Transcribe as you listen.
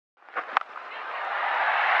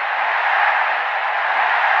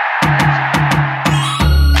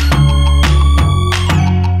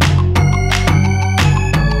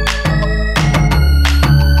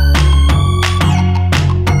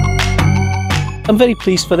I'm very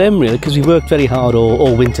pleased for them, really, because we worked very hard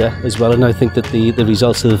all winter as well, and I think that the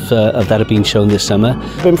results of that have been shown this summer.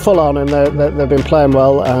 They've been full on, and they've been playing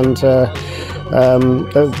well, and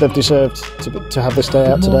they've deserved to have this day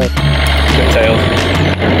out today. Tails.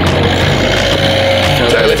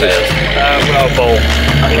 Tails. Well, ball.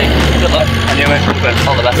 Okay, good luck. And you, mate.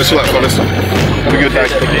 All the best. Best of luck, fellas. Have a good day.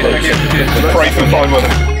 Pray for fine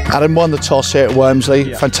weather. Adam won the toss here at Wormsley.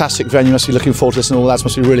 Yeah. Fantastic venue. Must be looking forward to this, and all the lads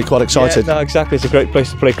must be really quite excited. Yeah, no, exactly. It's a great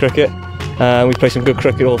place to play cricket. We played some good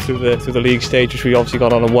cricket all through the league stage, which we obviously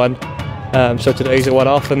got on and won. So today's a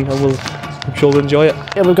one-off, and I'm sure we'll enjoy it.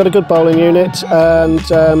 Yeah, we've got a good bowling unit, and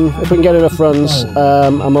if we can get enough runs,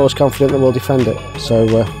 I'm always confident that we'll defend it. So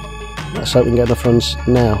let's hope we can get enough runs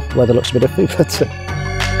now. Weather looks a bit iffy, but.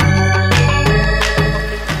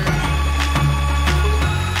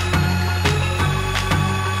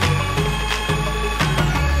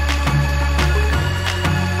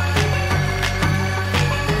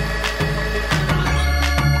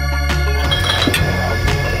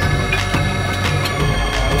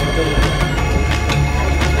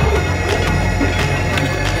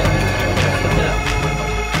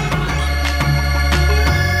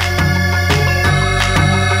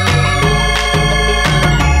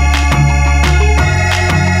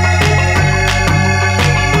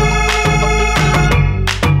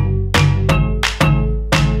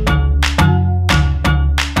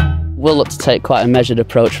 We'll look to take quite a measured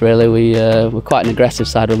approach, really. We're quite an aggressive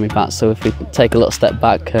side when we bat, so if we take a little step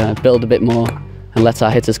back, build a bit more and let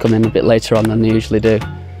our hitters come in a bit later on than they usually do,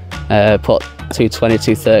 put 220,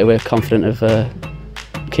 230, we're confident of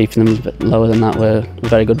keeping them a bit lower than that. We're a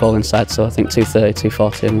very good bowling side, so I think 230,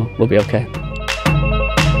 240 and we'll be okay.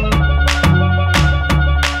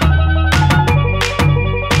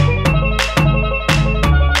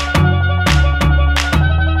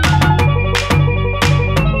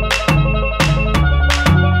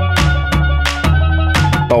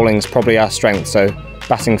 Bowling's probably our strength, so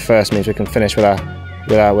batting first means we can finish with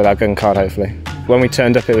our gun card, hopefully. When we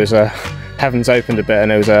turned up, it was heavens opened a bit,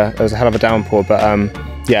 and it was a hell of a downpour. But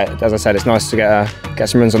yeah, as I said, it's nice to get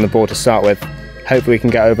some runs on the board to start with. Hopefully, we can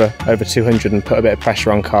get over 200 and put a bit of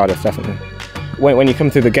pressure on Cardiff, definitely. When you come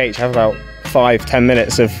through the gate, you have about 5–10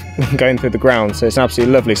 minutes of going through the ground, so it's an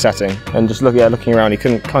absolutely lovely setting. And just looking around, you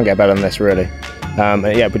can't get better than this, really.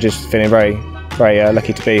 Yeah, we're just feeling very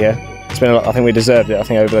lucky to be here. It's been I think we deserved it. I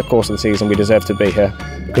think over the course of the season we deserved to be here.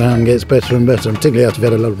 The ground gets better and better, and particularly after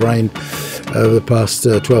we've had a lot of rain over the past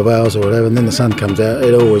 12 hours or whatever, and then the sun comes out.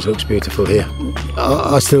 It always looks beautiful here.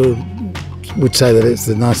 I still would say that it's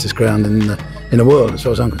the nicest ground in the world, as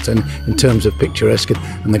far as I'm concerned, in terms of picturesque.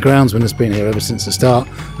 And the groundsman has been here ever since the start,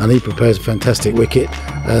 and he prepares a fantastic wicket.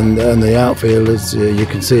 And the outfield, as you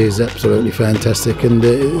can see, is absolutely fantastic. And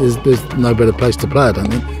there's no better place to play, I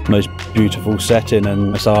don't think. Most beautiful setting,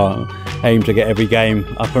 and it's our aim to get every game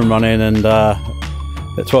up and running. And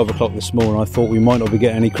at 12 o'clock this morning, I thought we might not be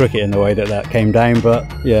getting any cricket in the way that came down, but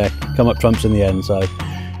yeah, come up trumps in the end. So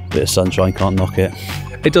a bit of sunshine, can't knock it.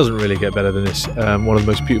 It doesn't really get better than this. One of the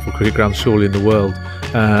most beautiful cricket grounds surely in the world,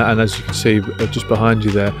 and as you can see just behind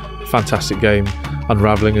you there, fantastic game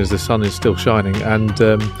unravelling as the sun is still shining, and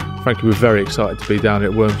frankly we're very excited to be down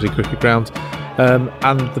here at Wormsley Cricket Ground,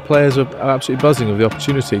 and the players are absolutely buzzing of the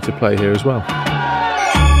opportunity to play here as well.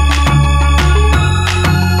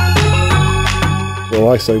 Well,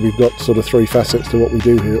 I say we've got sort of three facets to what we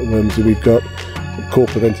do here at Wormsley. We've got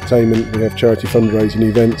corporate entertainment, we have charity fundraising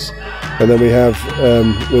events, and then we have,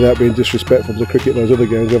 without being disrespectful to the cricket and those other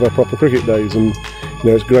games, we have our proper cricket days. And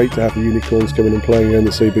it's great to have the Unicorns coming and playing here in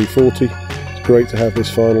the CB40. It's great to have this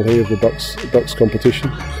final here of the bUCS competition,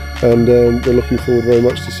 and we're looking forward very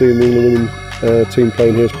much to seeing the England women team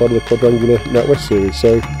playing here as part of the quadrangular NatWest series.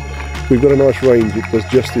 So we've got a nice range. It does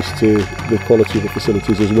justice to the quality of the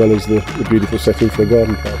facilities as well as the beautiful setting for a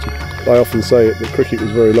garden party. I often say it, that cricket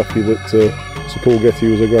was very lucky that Sir Paul Getty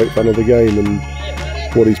was a great fan of the game, and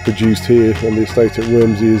what he's produced here on the estate at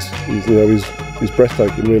Wormsley is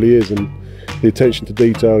breathtaking, really is. And the attention to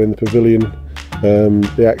detail in the pavilion,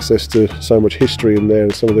 the access to so much history in there,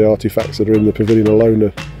 and some of the artefacts that are in the pavilion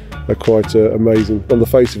alone are quite amazing. On the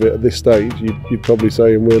face of it, at this stage, you'd probably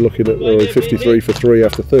say, and we're looking at 53 for 3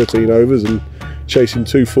 after 13 overs and chasing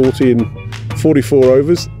 240 in 44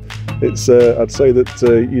 overs. It's I'd say that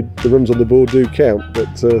the runs on the board do count, but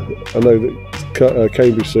I know that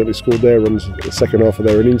Cambridge certainly scored their runs in the second half of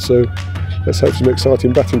their innings, so let's hope some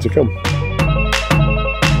exciting batting to come.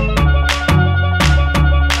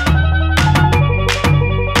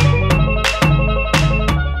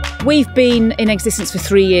 We've been in existence for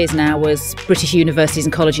 3 years now as British Universities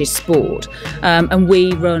and Colleges Sport, and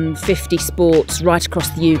we run 50 sports right across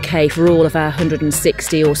the UK for all of our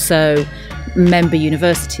 160 or so member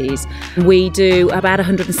universities. We do about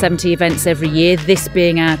 170 events every year, this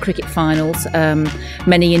being our cricket finals,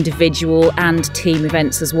 many individual and team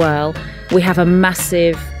events as well. We have a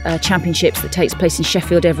massive championships that takes place in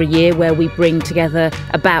Sheffield every year, where we bring together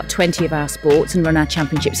about 20 of our sports and run our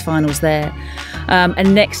championships finals there.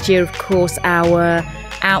 And next year, of course, our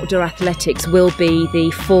outdoor athletics will be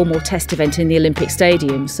the formal test event in the Olympic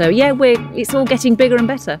Stadium. So yeah, it's all getting bigger and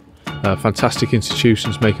better. Fantastic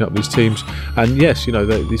institutions making up these teams, and yes, you know,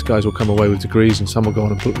 these guys will come away with degrees, and some will go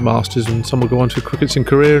on and book masters, and some will go on to crickets in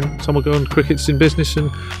career, and some will go on crickets in business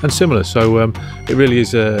and similar. So it really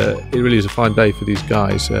is a fine day for these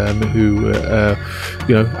guys who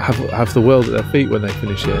you know, have the world at their feet when they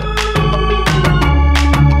finish here.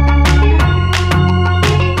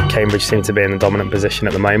 Cambridge seem to be in the dominant position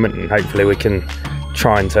at the moment, and hopefully we can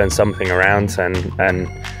try and turn something around and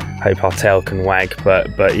hope our tail can wag,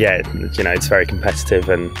 but yeah, you know, it's very competitive,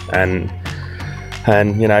 and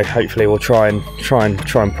you know, hopefully we'll try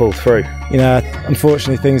and pull through. You know,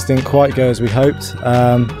 unfortunately things didn't quite go as we hoped.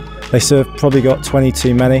 They sort of probably got 20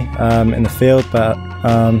 too many in the field, but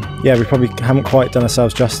yeah, we probably haven't quite done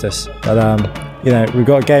ourselves justice. But you know, we've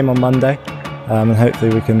got a game on Monday, and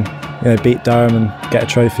hopefully we can, you know, beat Durham and get a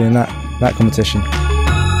trophy in that competition.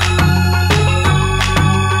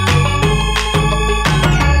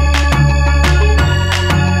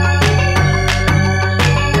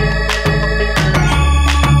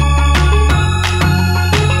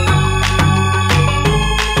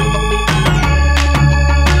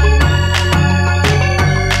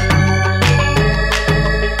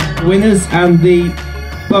 Winners and the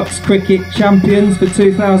bUCS cricket champions for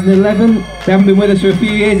 2011. They haven't been with us for a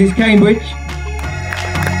few years, it's Cambridge.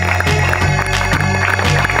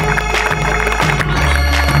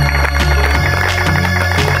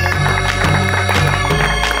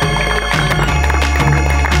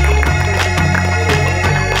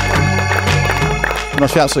 I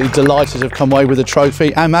must be absolutely delighted to have come away with a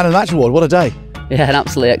trophy and Man of the Match award. What a day. Yeah, an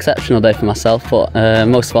absolutely exceptional day for myself, but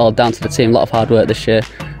most of all down to the team. A lot of hard work this year,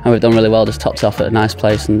 and we've done really well, just topped off at a nice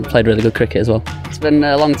place and played really good cricket as well. It's been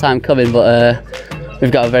a long time coming, but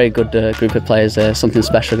we've got a very good group of players, something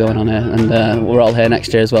special going on here, and we're all here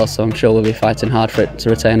next year as well, so I'm sure we'll be fighting hard for it to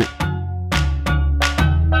retain it.